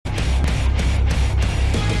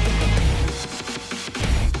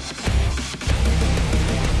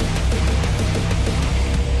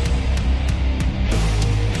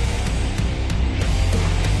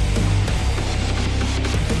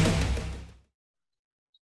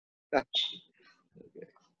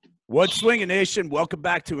What's swinging, Nation? Welcome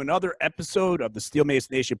back to another episode of the Steel Mace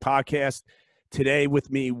Nation podcast. Today with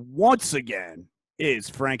me once again is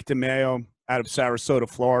Frank DeMeo out of Sarasota,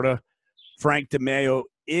 Florida. Frank DeMeo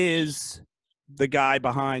is the guy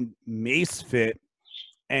behind MaceFit,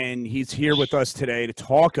 and he's here with us today to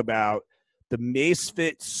talk about the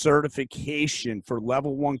MaceFit certification for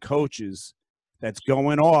level 1 coaches that's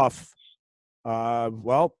going off,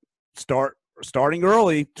 starting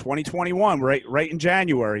early, 2021, right in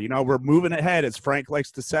January. You know, we're moving ahead, as Frank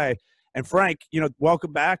likes to say. And Frank,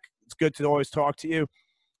 welcome back. It's good to always talk to you.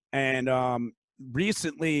 And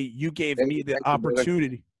recently, you gave me the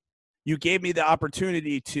opportunity. You gave me the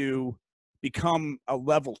opportunity to become a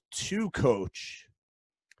level 2 coach,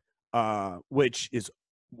 which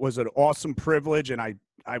was an awesome privilege, and I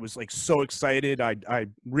was like so excited. I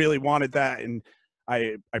really wanted that, and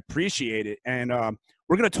I appreciate it. And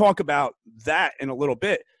we're going to talk about that in a little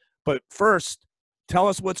bit. But first, tell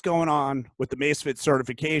us what's going on with the MaceFit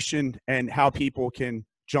certification and how people can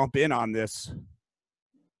jump in on this.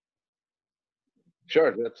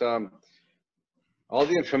 Sure. That's all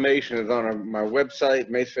the information is on my website,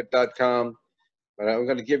 macefit.com. But I'm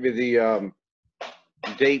going to give you the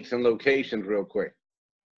dates and locations real quick.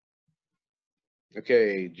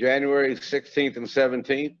 Okay, January 16th and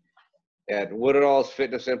 17th at Woodall's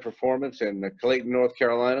Fitness and Performance in Clayton, North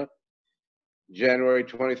Carolina. January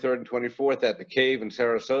 23rd and 24th at the Cave in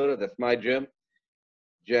Sarasota. That's my gym.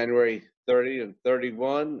 January 30 and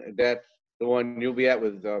 31, that's the one you'll be at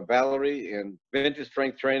with Valerie in Vintage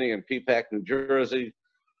Strength Training in Peapack, New Jersey.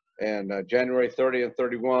 And January 30 and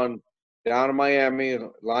 31 down in Miami,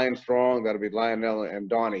 Lion Strong. That'll be Lionel and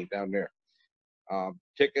Donnie down there.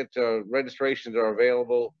 Tickets, registrations are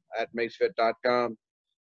available at macefit.com.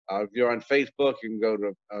 If you're on Facebook, you can go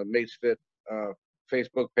to MaceFit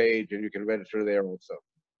Facebook page, and you can register there also.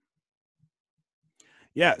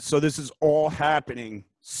 Yeah, so this is all happening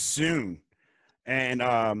soon. And,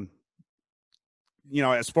 as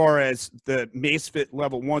far as the MaceFit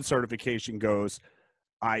Level 1 certification goes,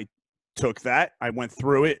 I took that. I went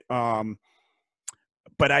through it, but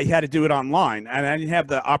I had to do it online, and I didn't have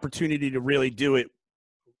the opportunity to really do it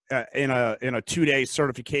in a 2-day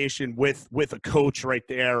certification with a coach right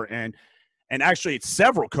there. And actually it's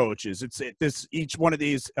several coaches. Each one of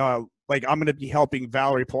these, like I'm going to be helping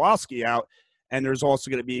Valerie Pulaski out, and there's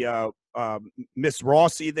also going to be Miss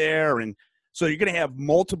Rossi there. And so you're going to have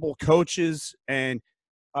multiple coaches. And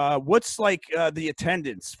what's like the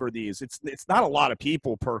attendance for these? It's not a lot of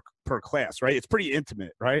people per class, right? It's pretty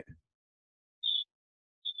intimate, right?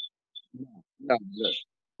 No,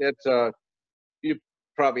 it's you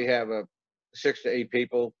probably have 6 to 8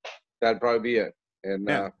 people. That'd probably be it. And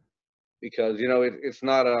because it's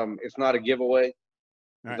not a giveaway.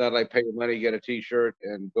 Right. It's not like pay your money, get a T-shirt,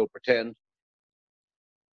 and go pretend.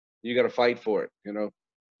 You got to fight for it,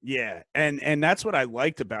 Yeah, and that's what I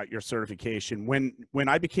liked about your certification. When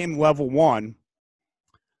I became level 1,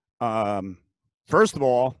 first of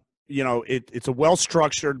all, it's a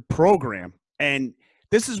well-structured program, and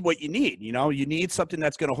this is what you need. You need something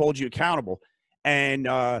that's going to hold you accountable. And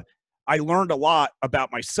I learned a lot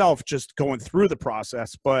about myself just going through the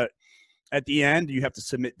process. But at the end, you have to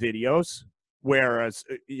submit videos. Whereas,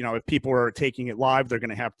 if people are taking it live, they're going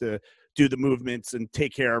to have to do the movements and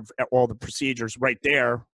take care of all the procedures right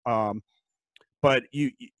there. But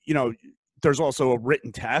there's also a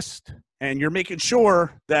written test, and you're making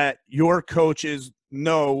sure that your coaches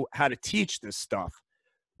know how to teach this stuff,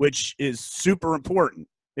 which is super important.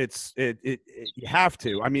 You have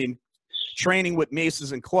to. I mean, training with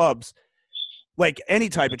maces and clubs, like any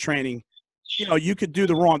type of training, you could do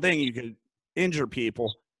the wrong thing. You could injure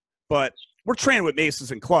people, but we're training with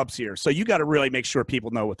maces and clubs here. So you got to really make sure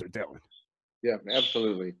people know what they're doing. Yeah,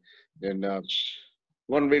 absolutely. And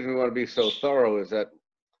one reason we want to be so thorough is that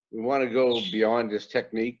we want to go beyond just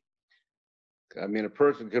technique. I mean, a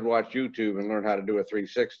person could watch YouTube and learn how to do a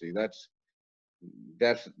 360.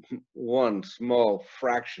 That's one small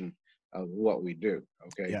fraction of what we do.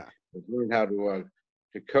 Okay. Yeah. We learn how to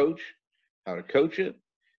coach, how to coach it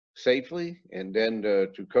safely, and then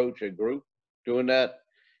to coach a group. Doing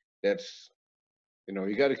that's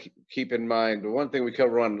you got to keep in mind the one thing we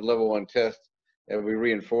cover on the level 1 test, and we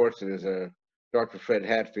reinforce it, is Dr. Fred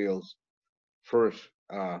Hatfield's first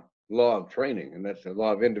law of training, and that's the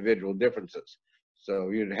law of individual differences.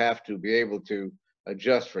 So you'd have to be able to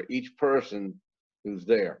adjust for each person who's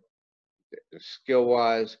there,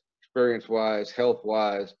 skill-wise, experience-wise,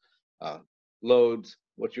 health-wise, loads,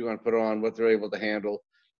 what you're going to put on, what they're able to handle,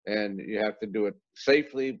 and you have to do it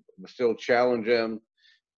safely, still challenge them,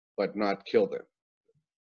 but not kill them.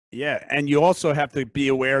 Yeah, and you also have to be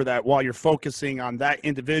aware that while you're focusing on that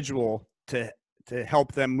individual to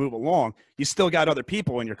help them move along, you still got other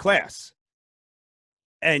people in your class,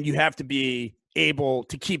 and you have to be able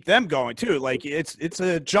to keep them going too. Like it's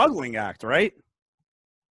a juggling act, right?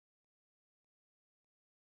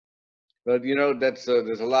 But you know, that's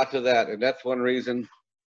there's a lot to that, and that's one reason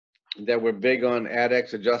that we're big on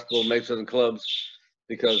ADX, adjustable mesas and clubs,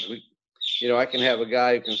 because we, you know, I can have a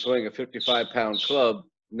guy who can swing a 55-pound club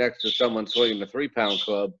next to someone swinging a 3-pound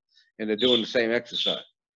club, and they're doing the same exercise.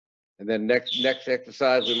 And then next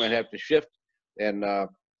exercise, we might have to shift, and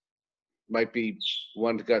might be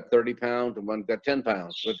one's got 30 pounds and one's got 10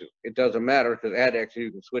 pounds. But it doesn't matter because ADX,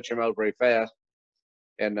 you can switch them out very fast.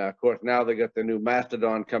 And of course, now they got the new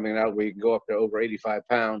Mastodon coming out where you can go up to over 85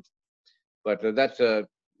 pounds. But that's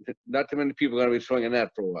not too many people are going to be swinging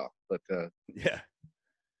that for a while. But Yeah,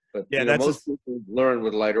 but yeah, you know, most people learn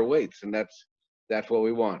with lighter weights, and that's what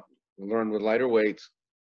we want. We learn with lighter weights.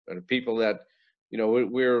 But people that, you know,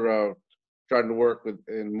 we're starting to work with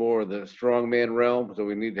in more of the strongman realm, so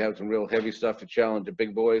we need to have some real heavy stuff to challenge the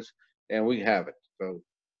big boys, and we have it. So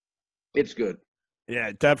it's good.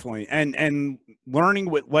 yeah, definitely. And learning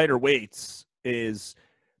with lighter weights is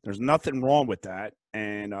there's nothing wrong with that.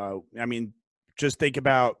 And I mean, just think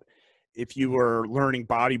about if you were learning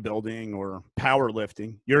bodybuilding or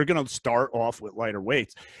powerlifting, you're going to start off with lighter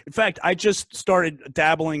weights. In fact, I just started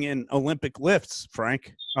dabbling in Olympic lifts,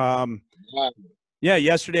 Frank. Yeah,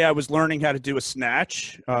 yesterday I was learning how to do a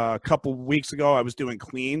snatch. A couple weeks ago, I was doing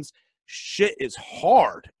cleans. Shit is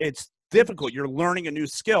hard. It's difficult. You're learning a new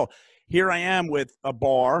skill. Here I am with a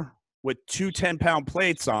bar with two 10-pound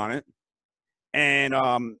plates on it, and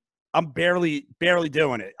I'm barely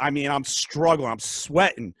doing it. I mean, I'm struggling. I'm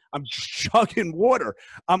sweating. I'm chugging water.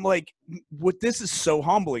 I'm like, what? This is so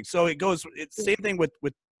humbling. So it goes. It's the same thing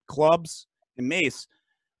with clubs and mace.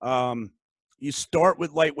 You start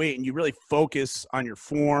with lightweight and you really focus on your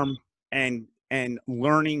form and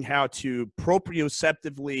learning how to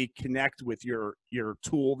proprioceptively connect with your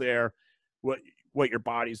tool there, what your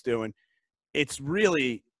body's doing. It's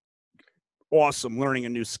really awesome learning a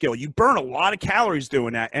new skill. You burn a lot of calories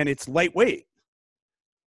doing that, and it's lightweight.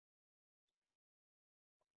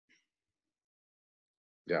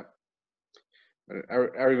 Yeah. I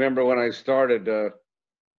remember when I started,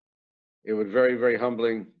 it was very, very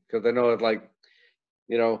humbling because I know it's like,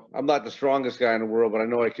 you know, I'm not the strongest guy in the world, but I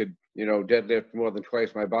know I could, you know, deadlift more than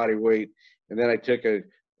twice my body weight. And then I took a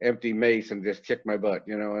empty mace and just kicked my butt,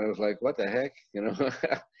 you know, and I was like, what the heck, you know, what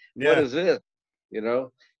Yeah. is this, you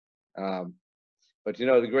know? But, you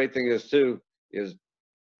know, the great thing is too, is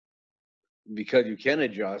because you can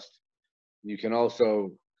adjust, you can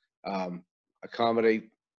also accommodate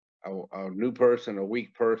a new person, a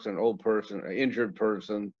weak person, old person, an injured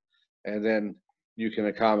person, and then you can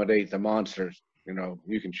accommodate the monsters. You know,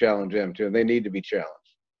 you can challenge them too, and they need to be challenged.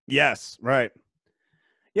 Yes. Right.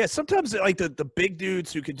 Yeah. Sometimes like the big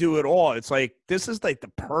dudes who can do it all, it's like this is like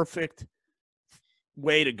the perfect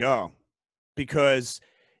way to go because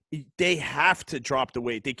they have to drop the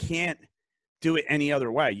weight. They can't do it any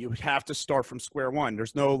other way. You have to start from square one.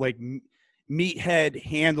 There's no like meathead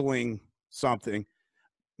handling something.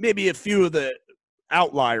 Maybe a few of the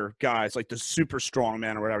outlier guys, like the super strong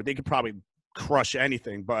man or whatever, they could probably crush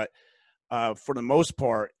anything. But for the most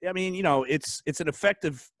part, I mean, you know, it's an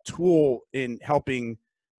effective tool in helping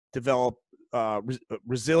develop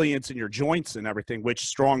resilience in your joints and everything, which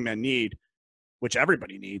strongmen need, which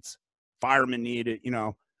everybody needs. Firemen need it, you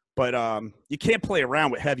know. But you can't play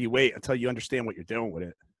around with heavy weight until you understand what you're doing with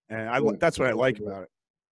it, and that's what I like about it.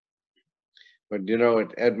 But you know,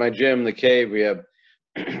 at my gym, the Cave,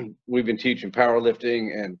 we've been teaching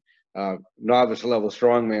powerlifting and novice level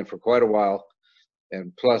strongman for quite a while,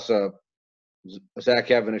 and plus Zach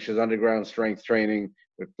Cavenish's underground strength training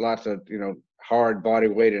with lots of, you know, hard body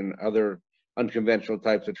weight and other unconventional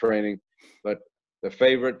types of training. But the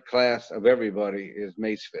favorite class of everybody is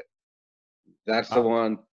MaceFit. That's the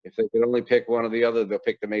one. If they could only pick one or the other, they'll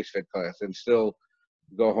pick the MaceFit class and still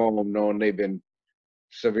go home knowing they've been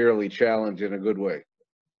severely challenged in a good way.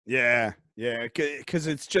 Yeah, yeah, because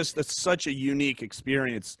it's such a unique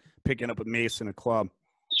experience picking up a mace in a club,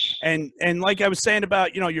 and like I was saying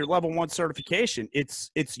about, you know, your level 1 certification, it's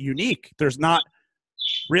unique. There's not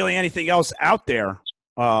really anything else out there.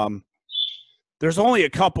 There's only a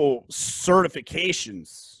couple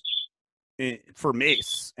certifications for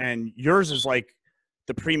mace, and yours is like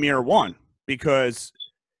the premier one because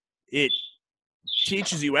it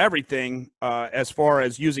teaches you everything as far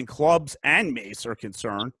as using clubs and mace are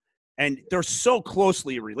concerned, and they're so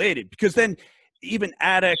closely related because then even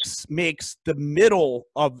ADX makes the middle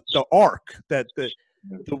of the arc that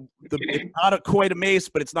it's not quite a mace,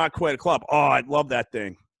 but it's not quite a club. Oh, I love that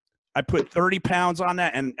thing. I put 30 pounds on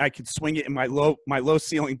that, and I could swing it in my low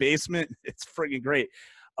ceiling basement. It's friggin' great.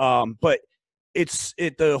 But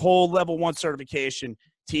the whole level 1 certification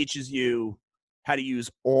teaches you how to use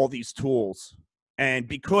all these tools. And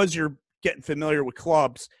because you're getting familiar with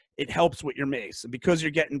clubs, it helps with your mace. And because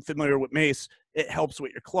you're getting familiar with mace, it helps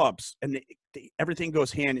with your clubs. And everything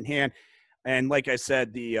goes hand in hand. And like I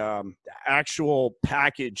said, the actual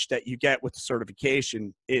package that you get with the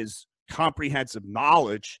certification is comprehensive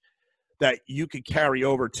knowledge that you could carry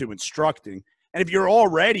over to instructing. And if you're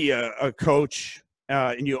already a coach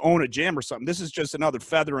and you own a gym or something, this is just another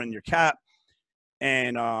feather in your cap.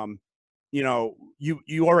 And,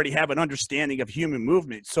 you already have an understanding of human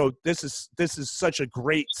movement. So this is such a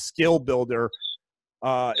great skill builder,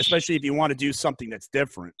 especially if you want to do something that's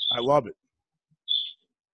different. I love it.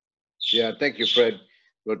 Yeah, thank you, Fred.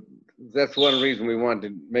 But that's one reason we wanted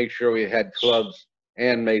to make sure we had clubs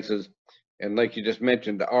and maces. And like you just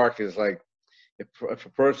mentioned, the ARC is like, if a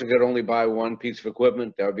person could only buy one piece of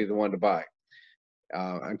equipment, that would be the one to buy.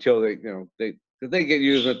 Until if they get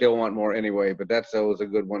used it, they'll want more anyway. But that's always a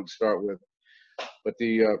good one to start with. But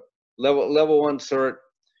the level 1 cert,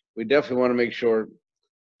 we definitely want to make sure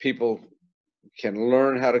people can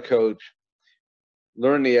learn how to coach,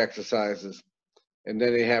 learn the exercises, and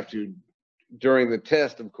then they have to, during the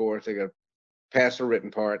test, of course, they got to pass the written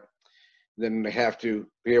part. Then they have to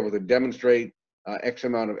be able to demonstrate X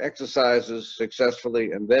amount of exercises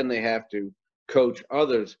successfully, and then they have to coach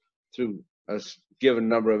others through a given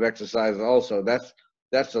number of exercises also. That's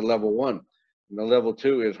the level 1. And the level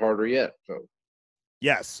 2 is harder yet. So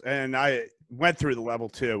yes, and I went through the level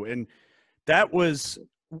 2, and that was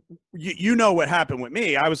you know what happened with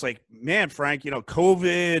me. I was like, man, Frank,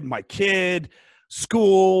 COVID, my kid,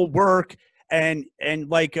 school, work, and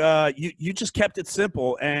like you just kept it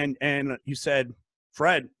simple, and you said,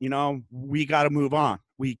 Fred, we got to move on.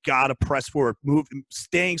 We got to press forward.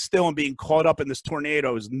 Staying still and being caught up in this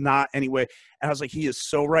tornado is not anyway. And I was like, he is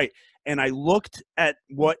so right. And I looked at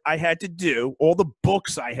what I had to do, all the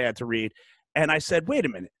books I had to read, and I said, wait a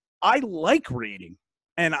minute, I like reading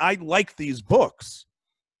and I like these books.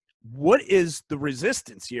 What is the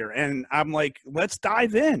resistance here? And I'm like, let's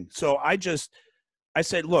dive in. So I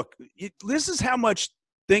said, look, this is how much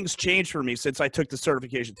things changed for me since I took the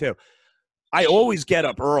certification too. I always get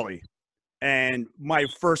up early, and my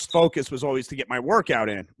first focus was always to get my workout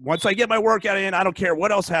in. Once I get my workout in, I don't care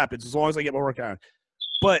what else happens as long as I get my workout in.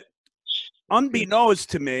 But unbeknownst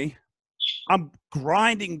to me, I'm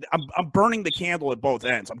grinding. I'm burning the candle at both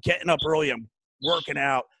ends. I'm getting up early. I'm working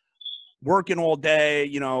out, working all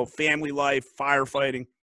day, family life, firefighting.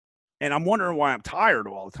 And I'm wondering why I'm tired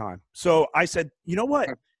all the time. So I said, you know what?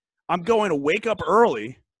 I'm going to wake up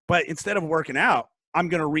early, but instead of working out, I'm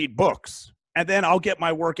going to read books. And then I'll get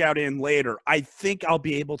my workout in later. I think I'll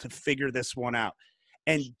be able to figure this one out.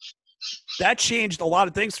 And that changed a lot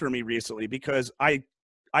of things for me recently, because I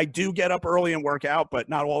do get up early and work out, but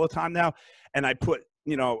not all the time now. And I put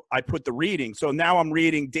the reading. So now I'm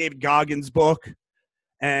reading David Goggins' book,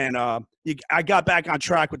 and I got back on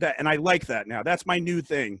track with that. And I like that now. That's my new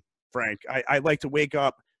thing, Frank. I like to wake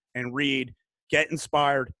up and read, get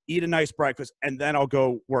inspired, eat a nice breakfast, and then I'll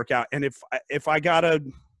go work out. And if I got to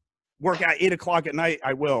work out 8 o'clock at night,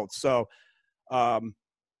 I will. So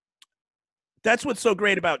that's what's so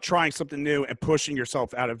great about trying something new and pushing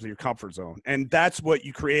yourself out of your comfort zone. And that's what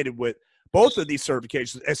you created with both of these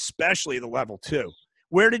certifications, especially the level 2.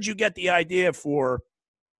 Where did you get the idea for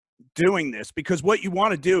doing this? Because what you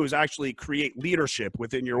want to do is actually create leadership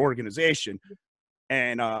within your organization.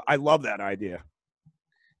 And I love that idea.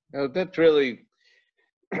 That's really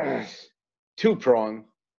two-pronged.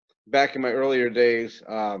 Back in my earlier days,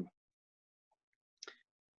 I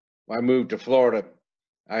moved to Florida.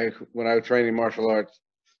 When I was training martial arts,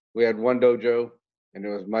 we had one dojo, and it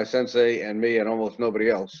was my sensei and me and almost nobody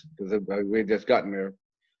else, because we had just gotten there.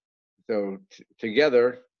 So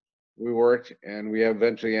together we worked, and we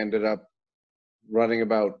eventually ended up running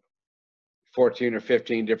about 14 or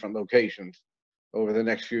 15 different locations over the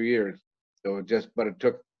next few years. So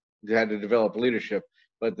you had to develop leadership.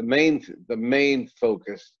 But the main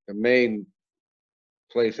focus, the main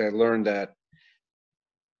place I learned that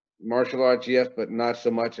martial arts, yes, but not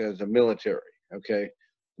so much as the military. Okay,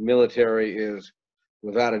 the military is,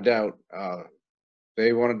 without a doubt,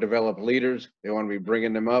 they want to develop leaders. They want to be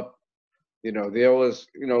bringing them up. They always,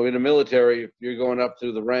 in the military, if you're going up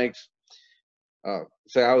through the ranks,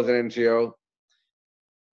 say I was an NCO,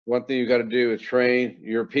 one thing you got to do is train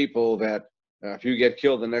your people that if you get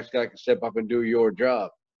killed, the next guy can step up and do your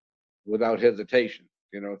job without hesitation.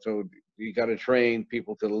 So You got to train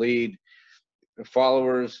people to lead. The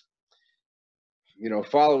followers,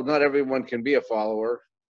 not everyone can be a follower.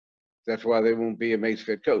 That's why they won't be a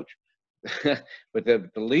Mace-Fit coach. But the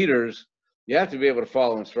leaders, you have to be able to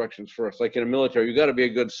follow instructions first. Like in the military, you got to be a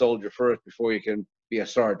good soldier first before you can be a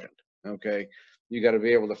sergeant. Okay, you got to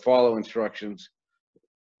be able to follow instructions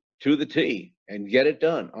to the T and get it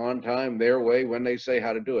done on time, their way, when they say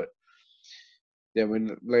how to do it. Then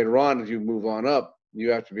when later on, as you move on up, you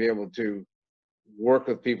have to be able to work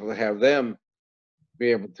with people that have them be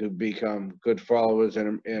able to become good followers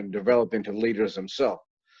and develop into leaders themselves.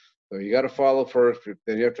 So you got to follow first,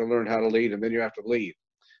 then you have to learn how to lead, and then you have to lead.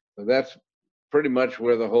 So that's pretty much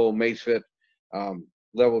where the whole Mace-Fit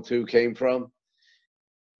level 2 came from.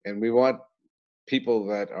 And we want people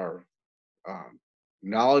that are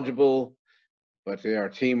knowledgeable, but they are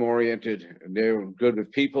team oriented, and they're good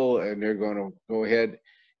with people, and they're going to go ahead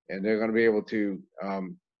and they're going to be able to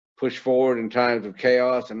push forward in times of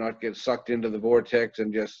chaos and not get sucked into the vortex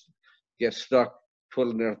and just get stuck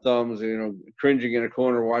twiddling their thumbs, cringing in a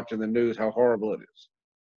corner watching the news, how horrible it is.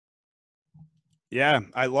 Yeah,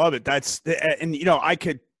 I love it. And I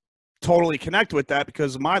could totally connect with that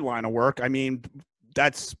because of my line of work. I mean,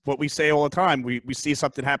 that's what we say all the time. We see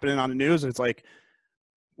something happening on the news and it's like,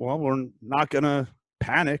 well, we're not going to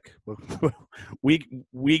panic.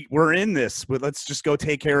 We're in this, but let's just go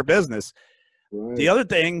take care of business. Right. The other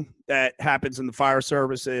thing that happens in the fire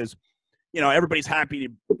service is, everybody's happy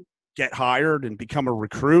to get hired and become a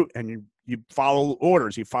recruit, and you follow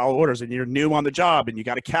orders. And you're new on the job and you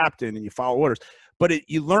got a captain and you follow orders. But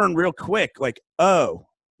you learn real quick, like, oh,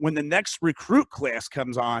 when the next recruit class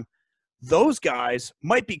comes on, those guys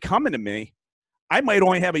might be coming to me. I might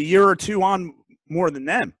only have a year or two on more than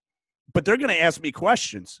them, but they're going to ask me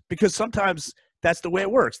questions because sometimes that's the way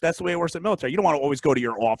it works. That's the way it works in the military. You don't want to always go to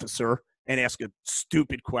your officer and ask a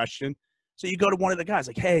stupid question. So you go to one of the guys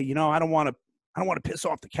like, hey, I don't want to piss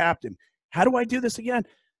off the captain. How do I do this again?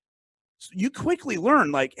 So you quickly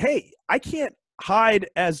learn, like, hey, I can't hide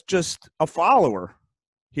as just a follower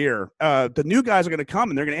here. The new guys are going to come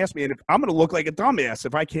and they're going to ask me, and I'm going to look like a dumbass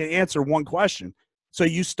if I can't answer one question. So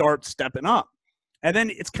you start stepping up. And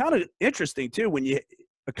then it's kind of interesting too when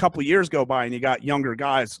a couple of years go by and you got younger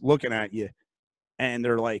guys looking at you and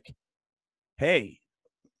they're like, hey,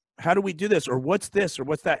 how do we do this? Or what's this? Or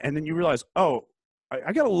what's that? And then you realize, oh,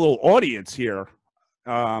 I got a little audience here.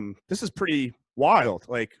 This is pretty wild.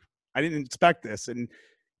 Like, I didn't expect this. And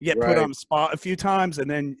you get put on the spot a few times. And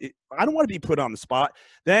then I don't want to be put on the spot.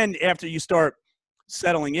 Then after you start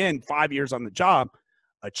settling in 5 years on the job,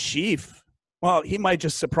 a chief, well, he might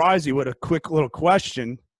just surprise you with a quick little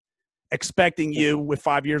question, expecting you with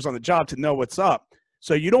 5 years on the job to know what's up.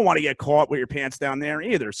 So you don't want to get caught with your pants down there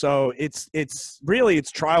either. So it's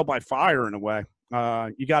trial by fire in a way.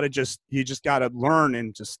 You just got to learn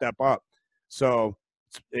and just step up. So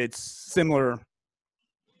it's similar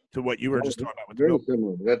to what you were just talking about. Very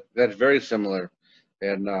similar. That's very similar.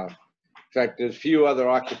 And in fact, there's few other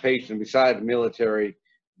occupations besides the military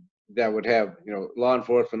that would have, law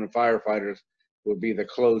enforcement and firefighters would be the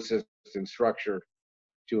closest in structure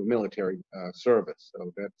to a military service.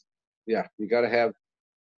 So you got to have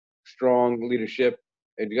strong leadership,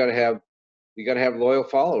 and you got to have loyal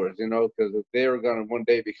followers, because if they're going to one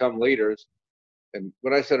day become leaders, and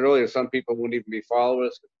what I said earlier, some people wouldn't even be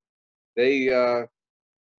followers. A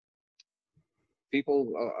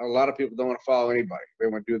lot of people don't want to follow anybody. They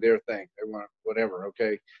want to do their thing. They want whatever.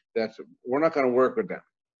 Okay, we're not going to work with them.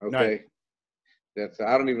 Okay, no.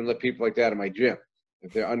 I don't even let people like that in my gym.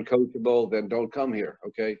 If they're uncoachable, then don't come here.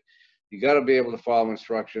 Okay, you got to be able to follow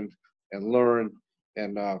instructions and learn,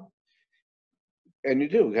 and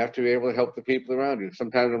you have to be able to help the people around you.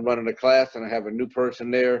 Sometimes I'm running a class and I have a new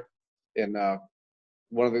person there, and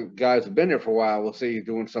one of the guys who've been there for a while will see you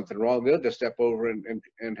doing something wrong. They'll just step over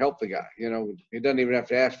and help the guy. He doesn't even have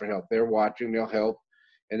to ask for help. They're watching, they'll help.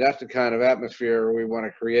 And that's the kind of atmosphere we want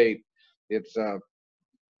to create. It's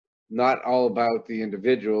not all about the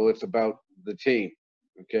individual. It's about the team.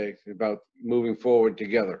 Okay. It's about moving forward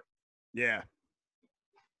together. Yeah.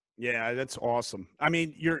 Yeah. That's awesome. I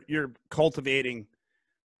mean, you're cultivating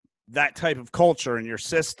that type of culture in your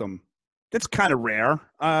system. That's kind of rare.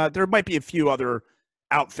 There might be a few other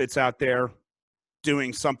outfits out there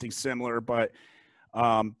doing something similar, but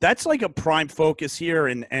that's like a prime focus here,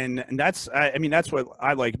 and that's that's what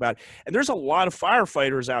I like about it. And there's a lot of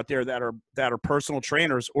firefighters out there that are personal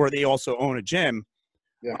trainers, or they also own a gym.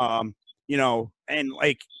 Yeah. And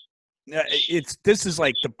like this is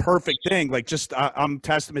like the perfect thing. Like, just I'm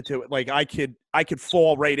testament to it. Like, I could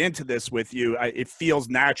fall right into this with you. It feels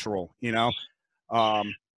natural, but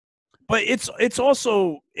But it's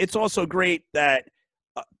also great that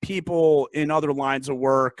people in other lines of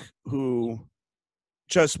work who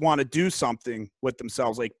just want to do something with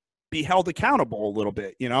themselves, like be held accountable a little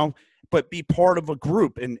bit, but be part of a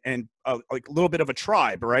group and like a little bit of a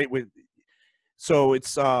tribe, right? So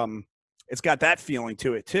it's got that feeling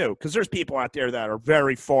to it too, because there's people out there that are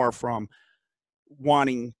very far from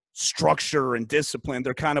wanting structure and discipline.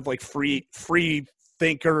 They're kind of like free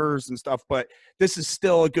thinkers and stuff, but this is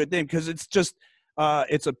still a good thing because it's just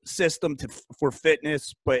it's a system for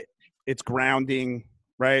fitness, but it's grounding,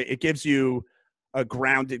 right? It gives you a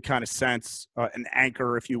grounded kind of sense, an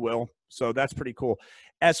anchor, if you will. So that's pretty cool.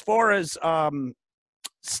 As far as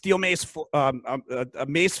Steel Mace, a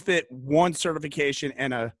Mace Fit 1 certification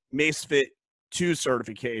and a Mace Fit 2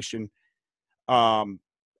 certification,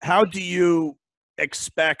 how do you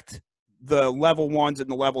expect the level 1s and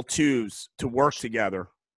the level 2s to work together?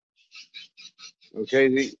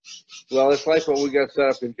 Okay, well, it's like what we got set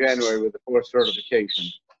up in January with the 4th certification.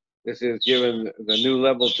 This is giving the new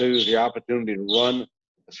level 2s the opportunity to run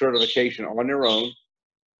the certification on their own,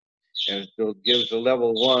 and it gives the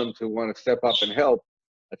level 1s who want to step up and help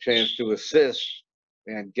a chance to assist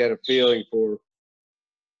and get a feeling for.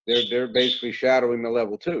 They're basically shadowing the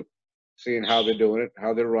level 2, seeing how they're doing it,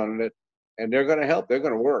 how they're running it, and they're going to help. They're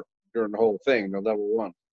going to work during the whole thing, the level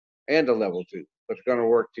 1 and the level 2, but it's going to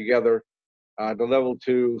work together. The level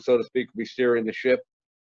 2, so to speak, will be steering the ship.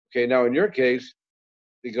 Okay, now in your case,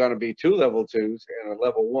 there's going to be 2 level 2s and a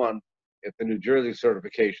level 1 at the New Jersey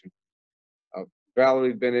certification.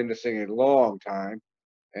 Valerie's been in this thing a long time,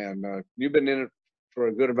 and you've been in it for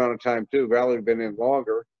a good amount of time too. Valerie's been in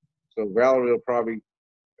longer, so Valerie will probably,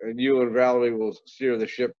 and you and Valerie will steer the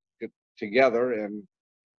ship together, and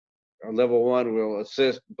level 1 will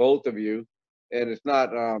assist both of you. And it's not,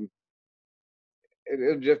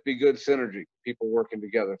 it'll just be good synergy, people working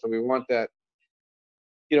together. So we want that.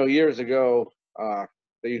 Years ago,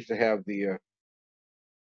 they used to have the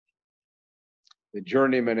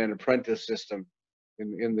journeyman and apprentice system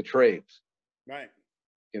in the trades. Right.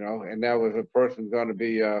 And now if a person's going to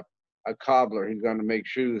be a cobbler, he's going to make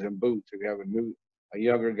shoes and boots. You have a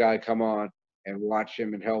younger guy come on and watch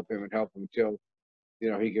him and help him until,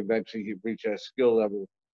 he can eventually reach that skill level.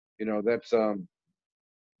 That's, and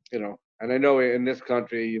I know in this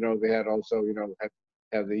country, they had also,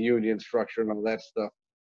 have the union structure and all that stuff.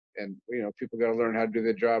 And, people got to learn how to do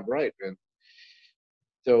their job right. And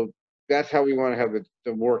so that's how we want to have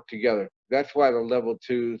them work together. That's why the level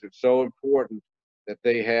 2s, it's so important that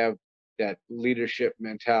they have that leadership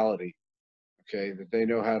mentality, okay, that they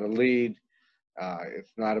know how to lead.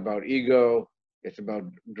 It's not about ego. It's about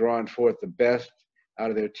drawing forth the best out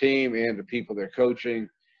of their team and the people they're coaching.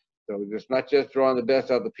 So it's not just drawing the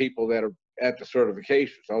best out of the people that are at the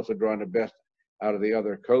certification. It's also drawing the best out of the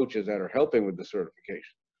other coaches that are helping with the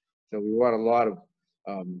certification. So we want a lot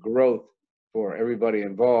of growth for everybody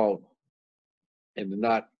involved, and it's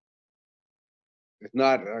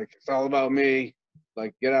not like it's all about me.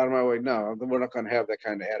 Like, get out of my way. No, we're not going to have that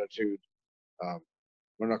kind of attitude.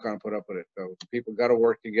 We're not going to put up with it. So people got to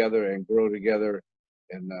work together and grow together,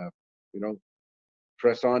 and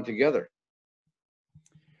press on together.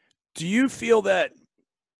 Do you feel that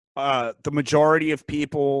the majority of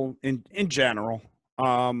people in general,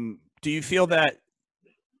 do you feel that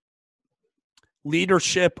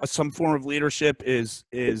leadership, some form of leadership, is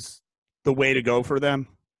the way to go for them?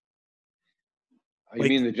 You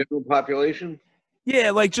mean the general population?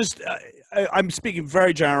 Yeah, like just I'm speaking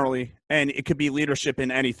very generally, and it could be leadership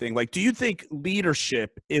in anything. Like, do you think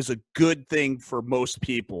leadership is a good thing for most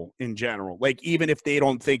people in general? Like, even if they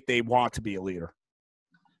don't think they want to be a leader?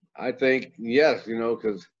 I think yes,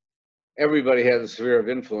 because everybody has a sphere of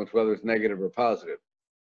influence, whether it's negative or positive.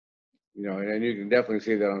 And you can definitely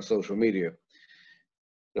see that on social media.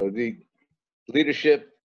 So the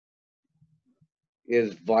leadership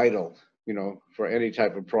is vital, for any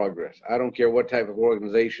type of progress. I don't care what type of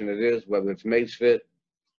organization it is, whether it's MaceFit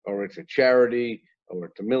or it's a charity or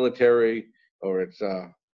it's a military or it's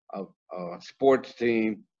a sports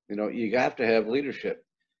team. You have to have leadership.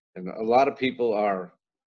 And a lot of people are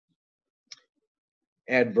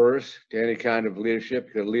adverse to any kind of leadership,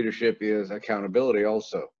 because leadership is accountability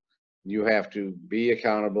also. You have to be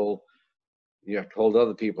accountable. You have to hold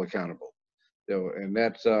other people accountable. So, and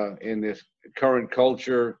that's in this current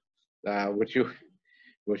culture, what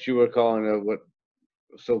you were calling what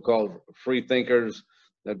so-called free thinkers.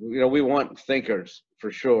 That we want thinkers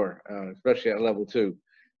for sure, especially at level 2.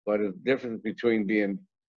 But the difference between being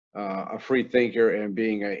a free thinker and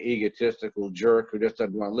being an egotistical jerk who just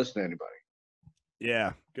doesn't want to listen to anybody.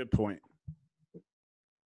 Yeah, good point.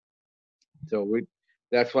 So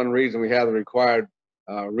that's one reason we have the required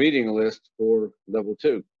reading list for level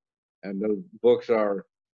 2. And those books are,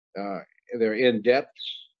 they're in depth.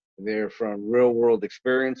 They're from real world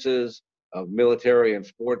experiences of military and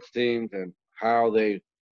sports teams and how they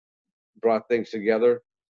brought things together,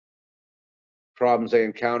 problems they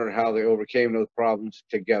encountered, how they overcame those problems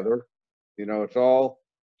together. You know, it's all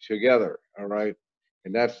together, all right?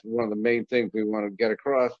 And that's one of the main things we want to get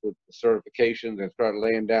across with the certifications, and start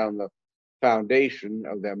laying down the foundation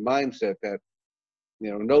of that mindset that,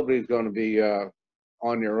 you know, nobody's going to be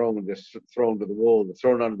on your own, just thrown to the wolves,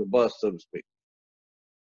 thrown under the bus, so to speak.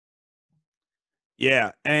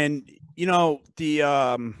 Yeah, and you know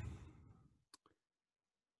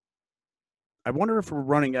I wonder if we're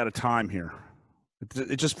running out of time here.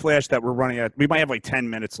 It just flashed that we're running out. We might have like 10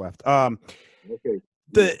 minutes left. Okay.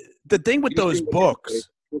 The thing with those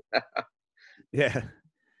books, yeah,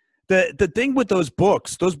 the thing with those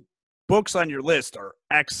books on your list are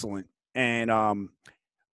excellent. And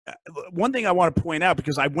one thing I want to point out,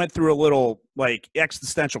 because I went through a little like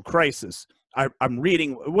existential crisis. I'm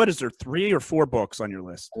reading. What is there, 3 or 4 books on your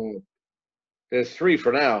list? There's 3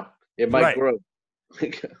 for now. It might grow.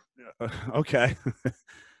 Okay.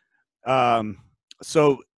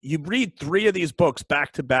 So you read 3 of these books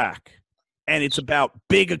back to back, and it's about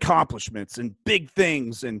big accomplishments and big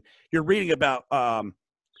things, and you're reading about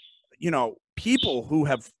you know, people who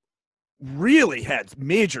have really had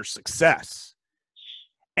major success.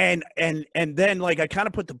 And then like I kind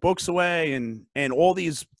of put the books away, and all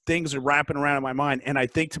these things are wrapping around in my mind, and I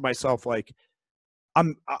think to myself, like,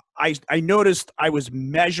 I noticed I was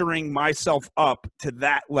measuring myself up to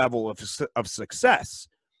that level of success.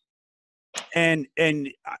 And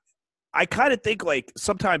I kind of think like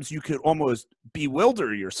sometimes you could almost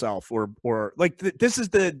bewilder yourself, or like this is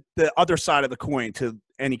the other side of the coin to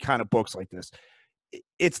any kind of books like this.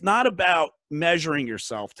 It's not about measuring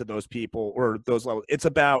yourself to those people or those levels. It's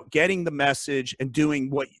about getting the message and doing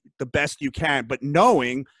the best you can, but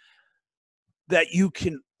knowing that you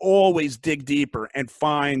can always dig deeper and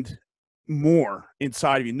find more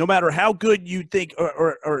inside of you, no matter how good you think,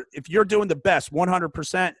 or if you're doing the best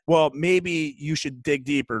 100%, well, maybe you should dig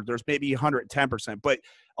deeper. There's maybe 110%, but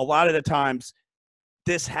a lot of the times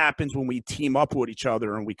this happens when we team up with each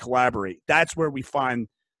other and we collaborate. That's where we find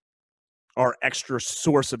our extra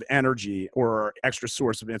source of energy or our extra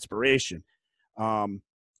source of inspiration. And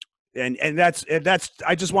that's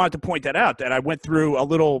I just wanted to point that out, that I went through a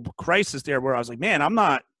little crisis there where I was like, man, I'm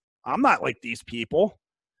not like these people,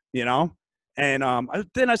 you know? And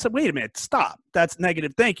then I said, wait a minute, stop. That's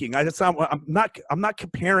negative thinking. I'm not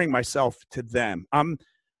comparing myself to them.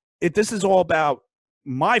 This is all about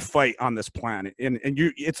my fight on this planet. And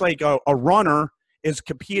it's like a runner is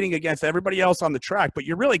competing against everybody else on the track, but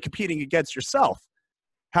you're really competing against yourself.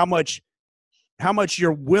 How much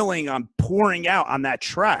you're willing on pouring out on that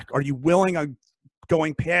track? Are you willing on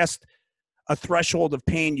going past a threshold of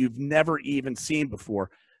pain you've never even seen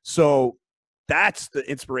before? So that's the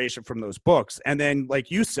inspiration from those books. And then,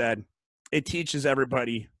 like you said, it teaches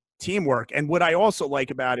everybody teamwork. And what I also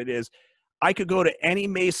like about it is I could go to any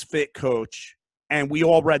Mace Fit coach and we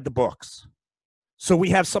all read the books. So we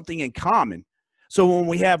have something in common. So when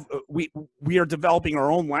we are developing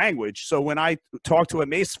our own language. So when I talk to a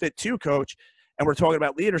Mace Fit 2 coach and we're talking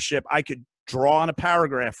about leadership, I could draw on a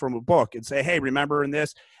paragraph from a book and say, hey, remember in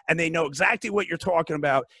this? And they know exactly what you're talking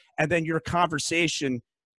about. And then your conversation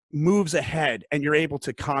moves ahead and you're able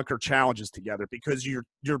to conquer challenges together because you're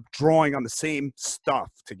drawing on the same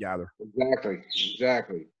stuff together.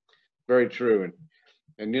 Exactly. Very true.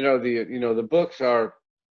 And you know, the books are,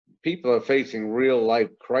 people are facing real life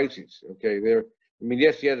crises. Okay.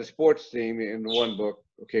 Yes, you had a sports team in one book,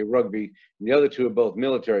 okay, rugby, and the other 2 are both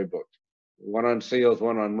military books, one on SEALs,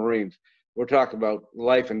 one on Marines. We're talking about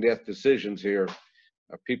life and death decisions here.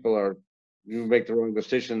 You make the wrong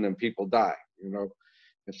decision and people die, you know.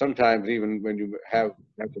 And sometimes even when you have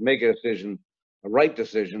to make a decision, a right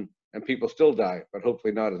decision, and people still die, but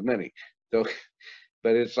hopefully not as many. So,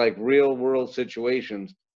 but it's like real world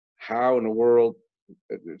situations. How in the world,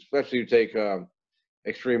 especially you take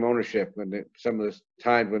extreme ownership, and some of the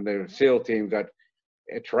times when the SEAL team got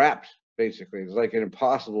trapped, basically, it's like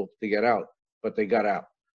impossible to get out, but they got out,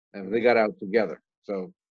 and they got out together.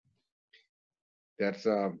 So that's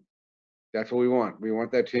what we want. We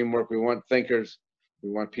want that teamwork. We want thinkers. We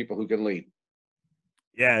want people who can lead.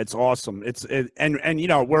 Yeah, it's awesome. And you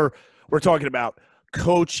know, we're talking about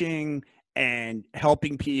coaching and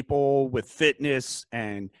helping people with fitness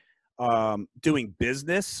and doing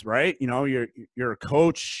business, right? You know, you're a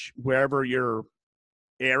coach wherever your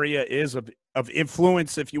area is of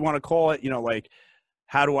influence, if you want to call it. You know, like,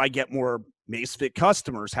 how do I get more MaceFit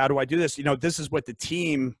customers. How do I do this? This is what the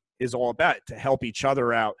team is all about, to help each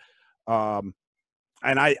other out. And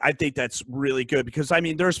I think that's really good because,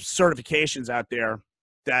 there's certifications out there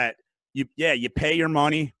that you pay your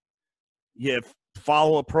money, you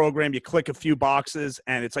follow a program, you click a few boxes,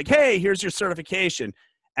 and it's like, hey, here's your certification.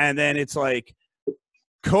 And then it's like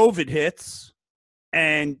COVID hits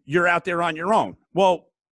and you're out there on your own. Well,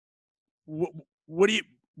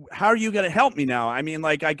 how are you going to help me now?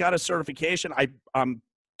 I got a certification. I'm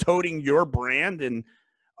toting your brand, and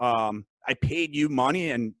I paid you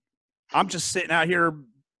money, and I'm just sitting out here.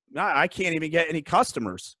 I can't even get any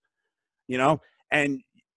customers, and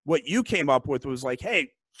what you came up with was like,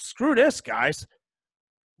 hey, screw this, guys.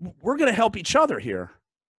 We're going to help each other here.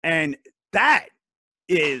 And that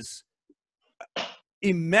is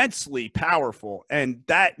immensely powerful. And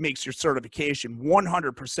that makes your certification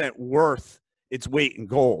 100% worth its weight in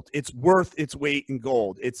gold. It's worth its weight in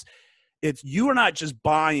gold. You are not just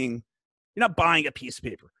buying, you're not buying a piece of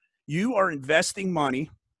paper. You are investing money,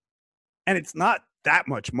 and it's not that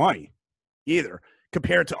much money either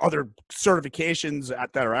compared to other certifications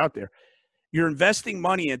that are out there. You're investing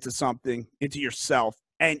money into something, into yourself,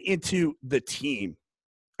 and into the team,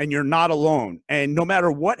 and you're not alone. And no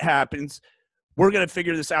matter what happens, we're going to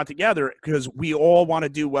figure this out together because we all want to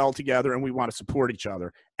do well together and we want to support each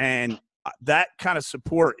other. And that kind of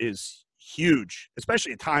support is huge,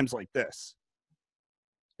 especially at times like this.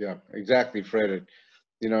 Yeah, exactly, Fred.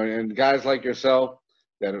 And guys like yourself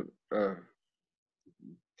that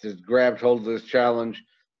just grabbed hold of this challenge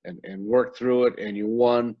and worked through it, and you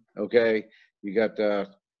won. Okay, you got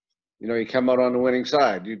you come out on the winning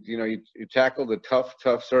side. You tackled the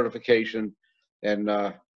tough certification, and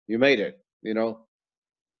you made it.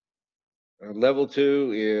 Level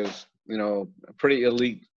 2 is a pretty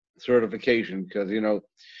elite certification because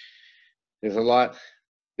there's a lot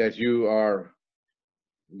that you are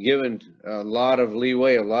given, a lot of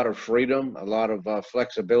leeway, a lot of freedom, a lot of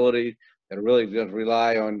flexibility that really does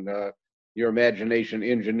rely on your imagination,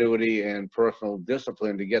 ingenuity, and personal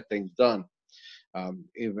discipline to get things done.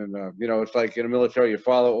 It's like in the military, you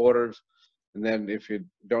follow orders, and then if you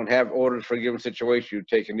don't have orders for a given situation, you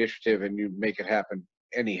take initiative and you make it happen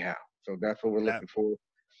anyhow. So that's what we're looking for.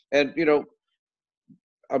 And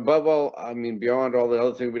above all, beyond all the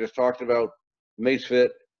other things we just talked about, MaceFit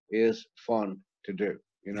is fun to do.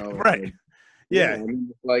 Right? Yeah.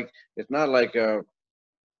 It's not like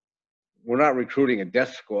we're not recruiting a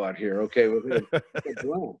death squad here. Okay,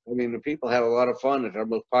 the people have a lot of fun. It's our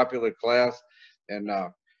most popular class, and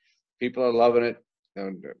people are loving it.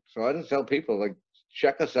 And so I just tell people,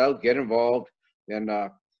 check us out, get involved, and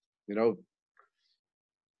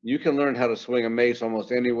you can learn how to swing a mace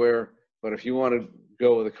almost anywhere. But if you want to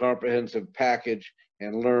go with a comprehensive package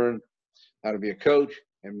and learn how to be a coach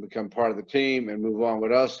and become part of the team and move on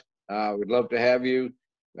with us, we'd love to have you.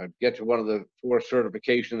 Get to one of the 4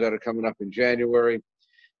 certifications that are coming up in January.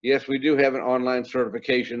 Yes, we do have an online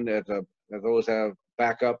certification that those have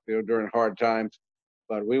backup during hard times,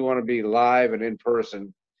 but we want to be live and in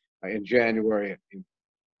person in January in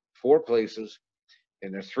 4 places,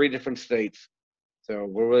 and there's 3 different states. So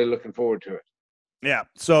we're really looking forward to it. Yeah,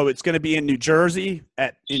 so it's going to be in New Jersey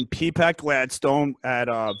in Peapack Gladstone at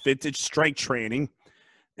Vintage Strength Training,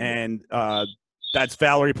 and that's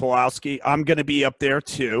Valerie Pawlowski. I'm going to be up there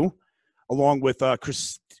too, along with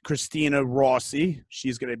Christina Rossi.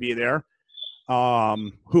 She's going to be there,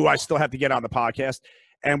 who I still have to get on the podcast.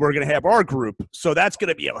 And we're going to have our group. So that's going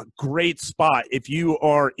to be a great spot if you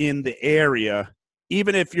are in the area.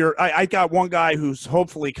 Even if I got one guy who's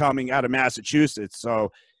hopefully coming out of Massachusetts.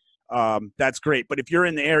 So that's great. But if you're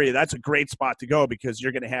in the area, that's a great spot to go because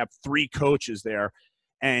you're going to have 3 coaches there.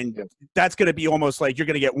 And that's going to be almost like you're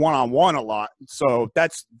going to get one-on-one a lot. So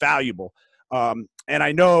that's valuable. And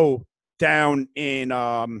I know down in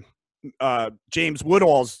James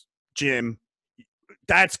Woodall's gym,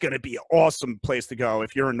 that's going to be an awesome place to go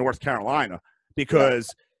if you're in North Carolina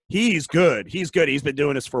because he's good. He's good. He's been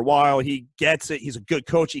doing this for a while. He gets it. He's a good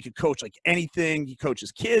coach. He can coach like anything. He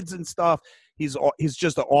coaches kids and stuff. He's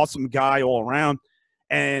just an awesome guy all around.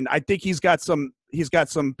 And I think he's got some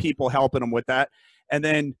people helping him with that. And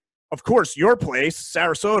then, of course, your place,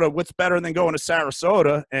 Sarasota, what's better than going to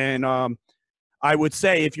Sarasota? And I would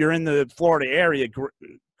say if you're in the Florida area,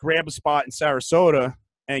 grab a spot in Sarasota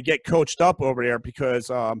and get coached up over there because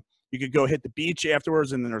you could go hit the beach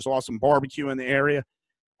afterwards, and then there's awesome barbecue in the area.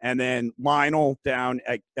 And then Lionel down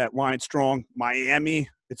at Lion Strong, Miami,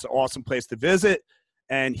 it's an awesome place to visit.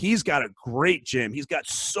 And he's got a great gym. He's got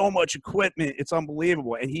so much equipment. It's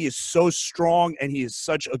unbelievable. And he is so strong, and he is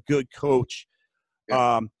such a good coach.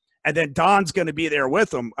 and then Don's going to be there with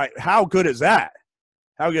them. How good is that?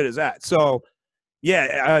 How good is that? So,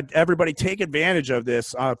 yeah, everybody take advantage of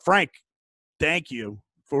this. Frank, thank you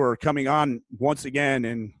for coming on once again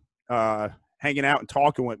and hanging out and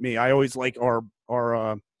talking with me. I always like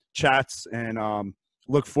our chats and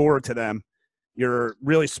look forward to them. You're a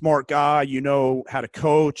really smart guy. You know how to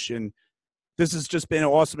coach, and this has just been an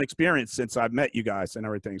awesome experience since I've met you guys and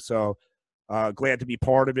everything. So glad to be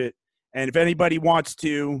part of it. And if anybody wants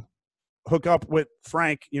to hook up with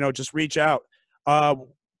Frank, just reach out.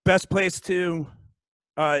 Best place to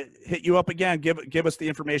hit you up again. Give us the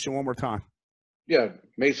information one more time. Yeah,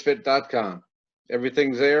 macefit.com.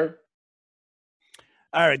 Everything's there.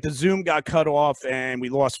 All right, the Zoom got cut off and we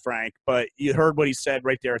lost Frank, but you heard what he said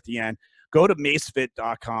right there at the end. Go to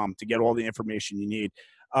macefit.com to get all the information you need.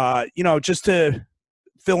 Just to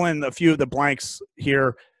fill in a few of the blanks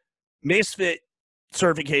here, MaceFit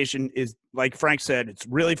certification is, like Frank said, it's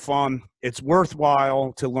really fun. It's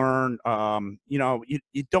worthwhile to learn.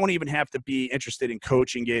 You don't even have to be interested in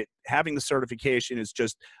coaching it. Having the certification is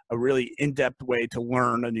just a really in-depth way to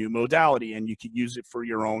learn a new modality, and you can use it for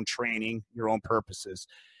your own training, your own purposes.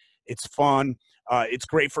 It's fun. It's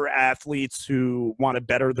great for athletes who want to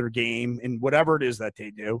better their game in whatever it is that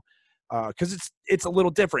they do. Because it's a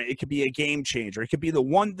little different. It could be a game changer. It could be the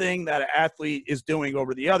one thing that an athlete is doing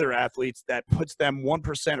over the other athletes that puts them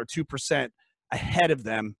 1% or 2% ahead of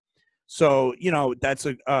them. So, that's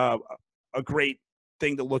a great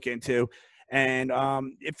thing to look into. And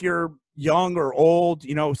if you're young or old,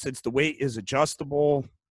 since the weight is adjustable,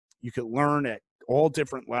 you can learn at all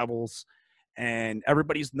different levels. And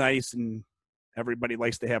everybody's nice and everybody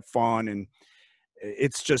likes to have fun. And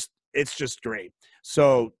it's just great.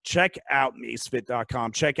 So check out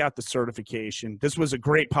macefit.com. Check out the certification. This was a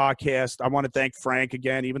great podcast. I want to thank Frank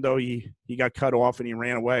again, even though he got cut off and he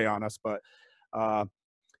ran away on us. But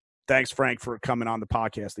thanks, Frank, for coming on the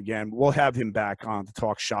podcast again. We'll have him back on to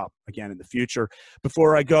talk shop again in the future.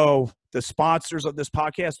 Before I go, the sponsors of this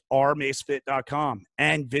podcast are macefit.com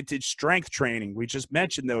and Vintage Strength Training. We just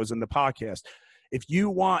mentioned those in the podcast. If you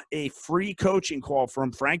want a free coaching call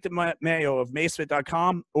from Frank DeMayo of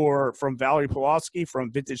macefit.com or from Valerie Pawlowski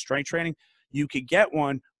from Vintage Strength Training, you could get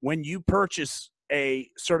one when you purchase a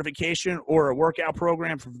certification or a workout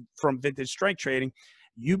program from Vintage Strength Training.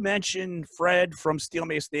 You mention Fred from Steel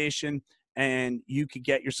Mace Nation, and you could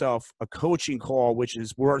get yourself a coaching call, which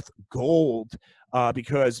is worth gold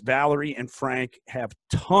because Valerie and Frank have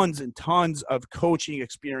tons and tons of coaching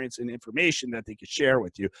experience and information that they could share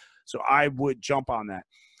with you. So I would jump on that.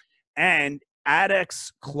 And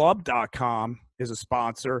AddXClub.com is a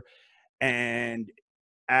sponsor, and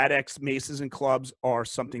AddX maces and clubs are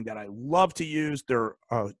something that I love to use. They're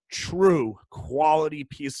a true quality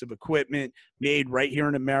piece of equipment made right here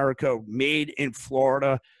in America, made in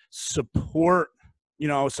Florida. Support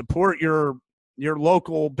your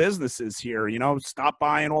local businesses here. Stop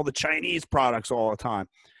buying all the Chinese products all the time.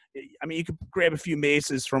 I mean, you can grab a few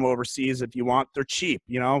maces from overseas if you want. They're cheap,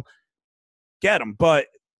 get them, but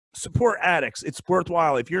support AddX. It's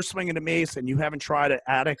worthwhile. If you're swinging a mace and you haven't tried an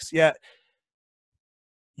AddX yet,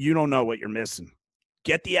 you don't know what you're missing.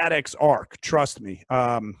 Get the AddX Arc. Trust me.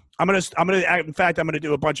 In fact, I'm gonna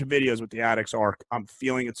do a bunch of videos with the AddX Arc. I'm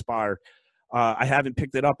feeling inspired. I haven't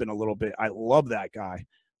picked it up in a little bit. I love that guy.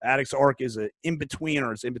 AddX Arc is an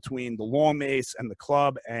in-betweener. It's in between the long mace and the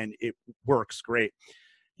club, and it works great.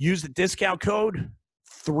 Use the discount code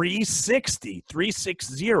 360,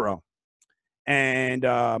 and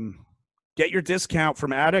get your discount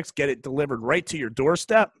from AddX. Get it delivered right to your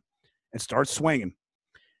doorstep and start swinging.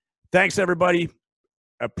 Thanks, everybody.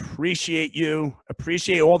 Appreciate you.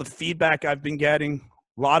 Appreciate all the feedback I've been getting.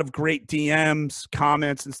 A lot of great DMs,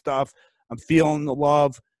 comments, and stuff. I'm feeling the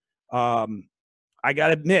love. I got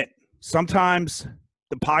to admit, sometimes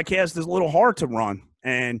the podcast is a little hard to run.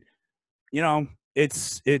 And,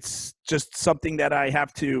 it's just something that I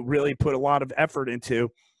have to really put a lot of effort into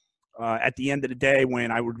at the end of the day,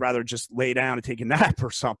 when I would rather just lay down and take a nap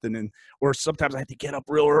or something. Or sometimes I have to get up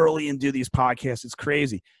real early and do these podcasts. It's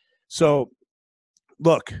crazy. So,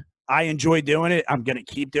 look, I enjoy doing it. I'm going to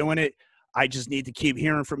keep doing it. I just need to keep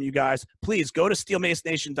hearing from you guys. Please go to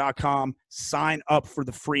steelmacenation.com, sign up for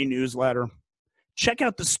the free newsletter. Check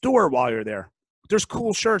out the store while you're there. There's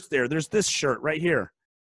cool shirts there. There's this shirt right here.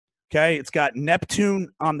 Okay, it's got Neptune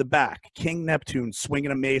on the back. King Neptune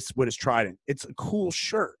swinging a mace with his trident. It's a cool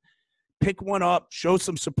shirt. Pick one up. Show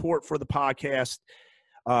some support for the podcast.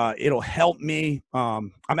 It'll help me.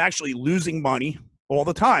 I'm actually losing money all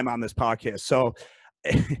the time on this podcast. So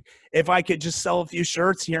if I could just sell a few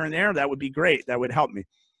shirts here and there, that would be great. That would help me.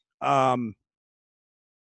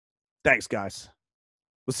 Thanks, guys.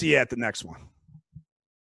 We'll see you at the next one.